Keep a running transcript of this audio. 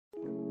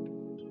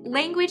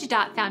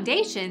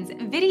Language.Foundation's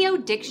Video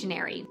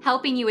Dictionary,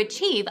 helping you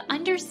achieve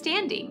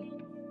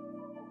understanding.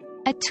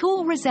 A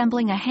tool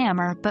resembling a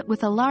hammer but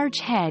with a large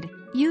head,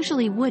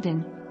 usually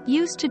wooden,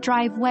 used to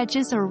drive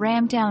wedges or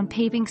ram down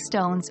paving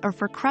stones or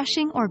for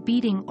crushing or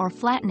beating or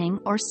flattening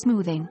or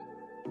smoothing.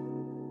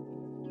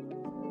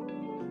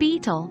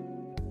 Beetle.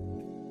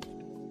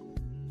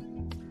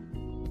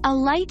 A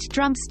light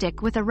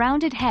drumstick with a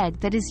rounded head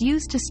that is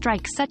used to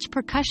strike such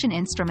percussion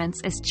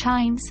instruments as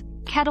chimes,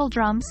 kettle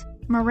drums,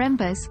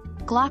 marimbas,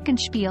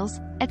 glockenspiels,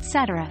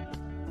 etc.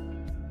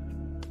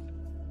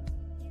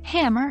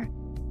 Hammer.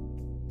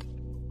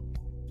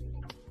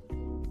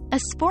 A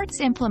sports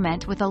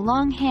implement with a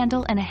long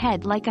handle and a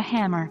head like a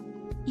hammer,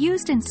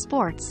 used in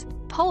sports,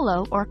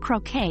 polo or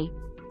croquet,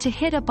 to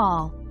hit a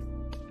ball.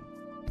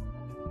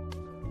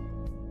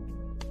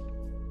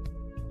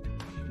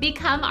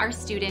 Become our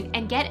student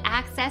and get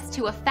access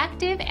to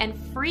effective and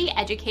free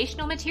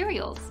educational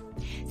materials.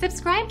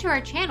 Subscribe to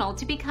our channel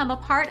to become a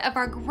part of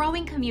our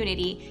growing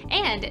community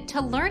and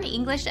to learn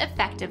English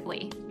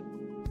effectively.